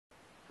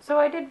So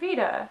I did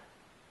Vita,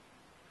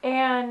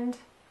 and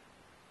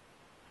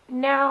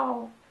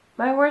now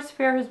my worst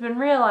fear has been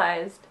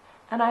realized,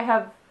 and I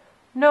have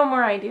no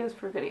more ideas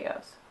for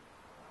videos.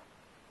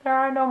 There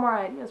are no more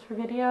ideas for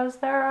videos.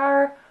 There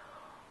are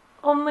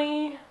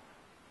only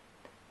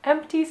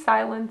empty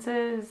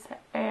silences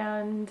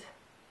and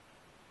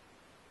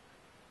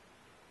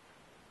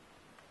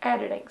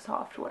editing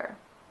software.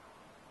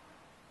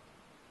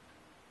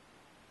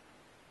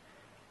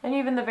 And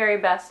even the very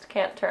best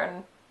can't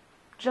turn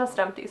just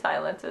empty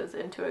silences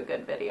into a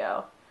good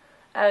video.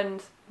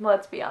 And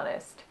let's be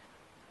honest,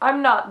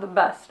 I'm not the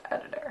best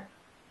editor.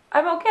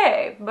 I'm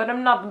okay, but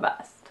I'm not the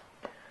best.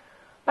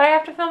 But I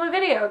have to film a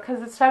video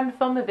because it's time to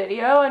film a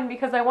video, and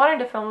because I wanted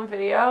to film a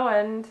video,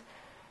 and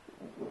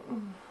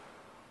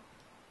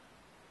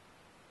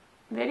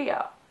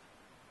video.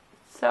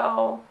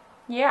 So,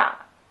 yeah.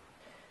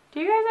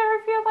 Do you guys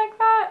ever feel like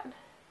that?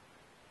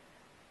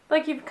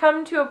 Like you've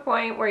come to a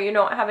point where you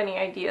don't have any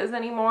ideas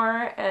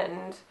anymore,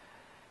 and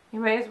you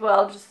may as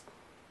well just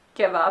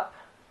give up.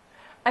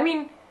 I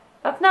mean,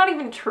 that's not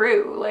even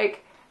true.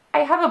 Like, I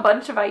have a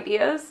bunch of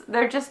ideas.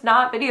 They're just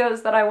not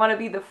videos that I want to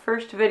be the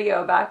first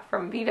video back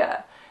from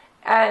Vita.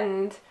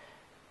 And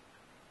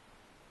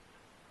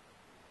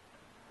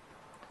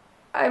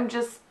I'm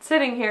just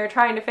sitting here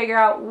trying to figure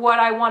out what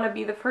I want to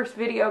be the first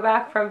video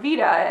back from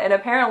Vita, and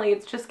apparently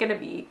it's just going to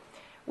be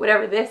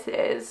whatever this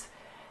is.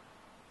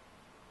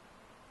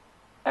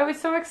 I was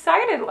so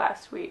excited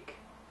last week.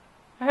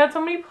 I had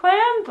so many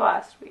plans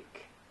last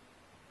week.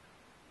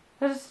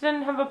 I just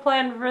didn't have a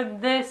plan for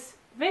this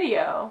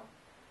video.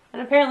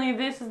 And apparently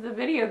this is the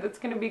video that's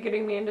going to be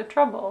getting me into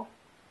trouble.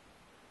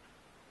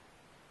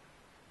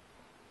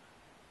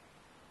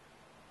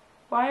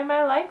 Why am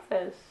I like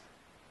this?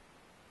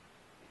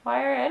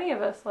 Why are any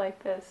of us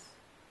like this?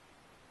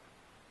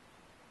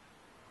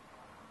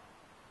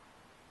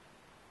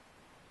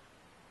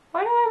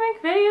 Why do I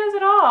make videos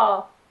at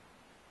all?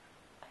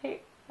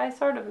 I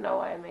sort of know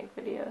why I make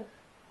videos.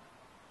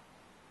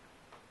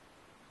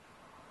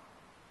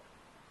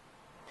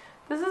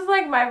 This is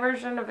like my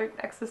version of an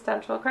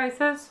existential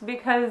crisis,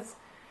 because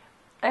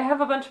I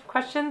have a bunch of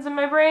questions in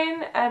my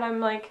brain, and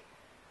I'm like,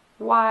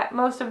 why?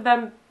 Most of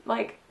them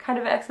like kind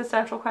of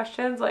existential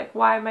questions, like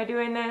why am I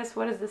doing this?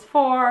 What is this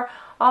for?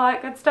 All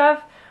that good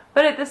stuff.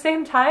 But at the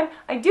same time,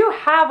 I do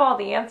have all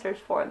the answers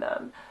for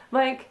them.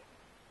 Like,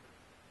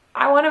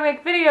 I want to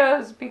make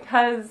videos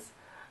because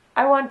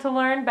I want to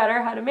learn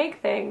better how to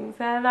make things,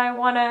 and I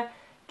want to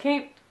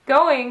keep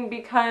going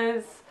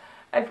because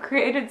I've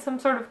created some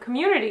sort of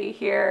community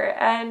here,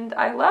 and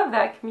I love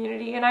that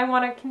community, and I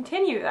want to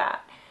continue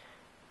that.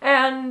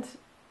 And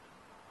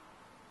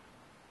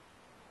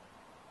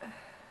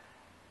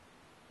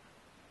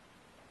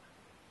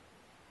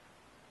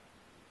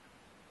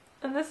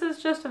this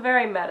is just a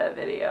very meta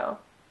video.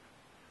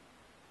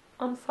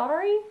 I'm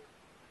sorry?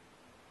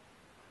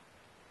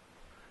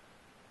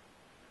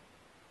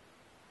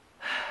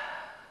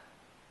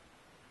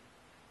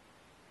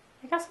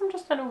 I guess I'm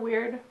just in a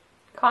weird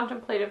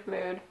contemplative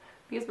mood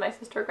because my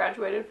sister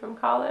graduated from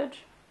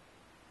college.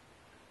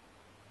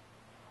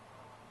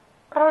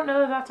 I don't know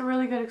that that's a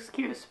really good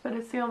excuse, but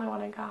it's the only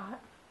one I got.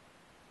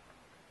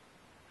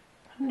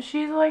 And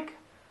she's like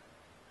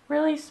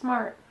really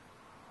smart.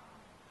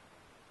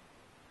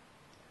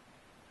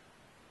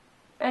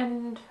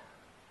 And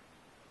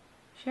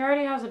she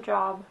already has a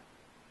job.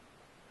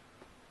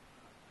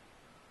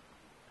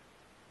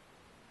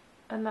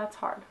 And that's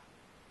hard.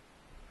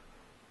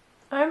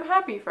 I'm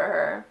happy for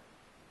her.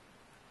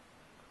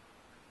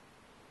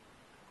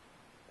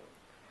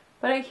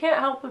 But I can't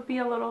help but be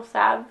a little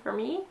sad for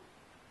me.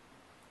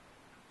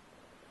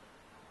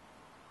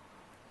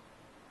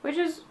 Which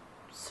is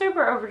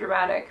super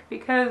overdramatic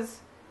because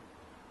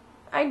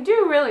I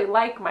do really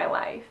like my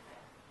life.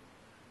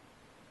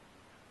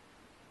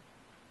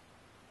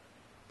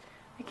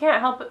 I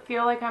can't help but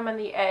feel like I'm on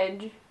the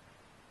edge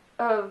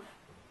of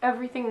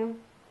everything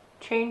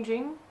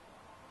changing.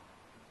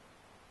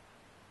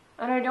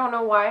 And I don't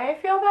know why I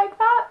feel like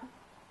that.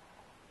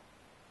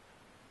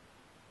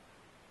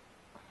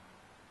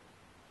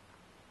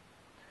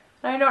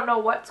 And I don't know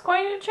what's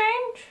going to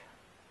change.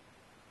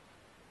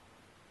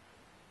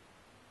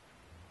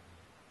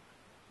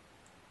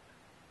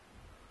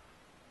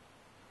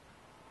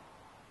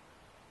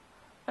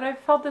 But I've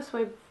felt this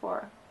way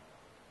before.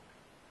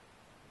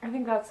 I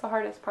think that's the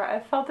hardest part.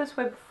 I've felt this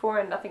way before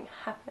and nothing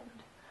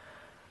happened.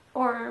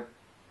 Or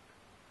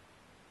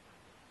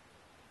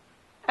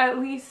at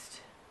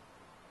least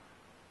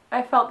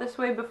I felt this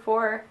way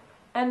before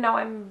and now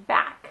I'm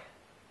back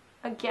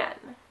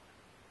again.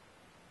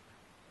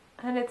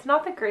 And it's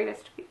not the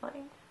greatest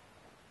feeling.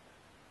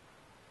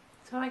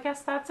 So I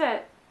guess that's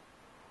it.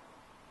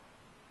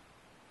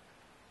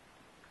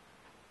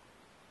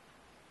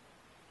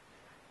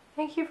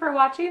 Thank you for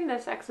watching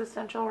this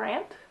existential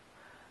rant.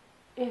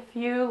 If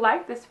you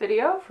like this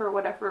video for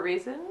whatever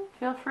reason,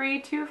 feel free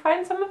to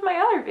find some of my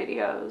other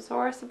videos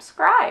or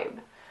subscribe.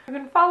 You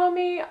can follow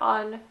me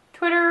on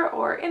Twitter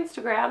or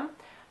Instagram.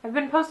 I've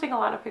been posting a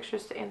lot of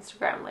pictures to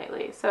Instagram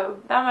lately, so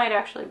that might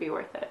actually be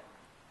worth it.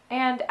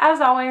 And as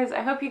always,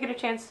 I hope you get a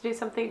chance to do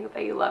something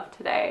that you love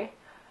today.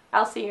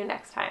 I'll see you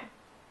next time.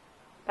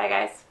 Bye,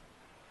 guys.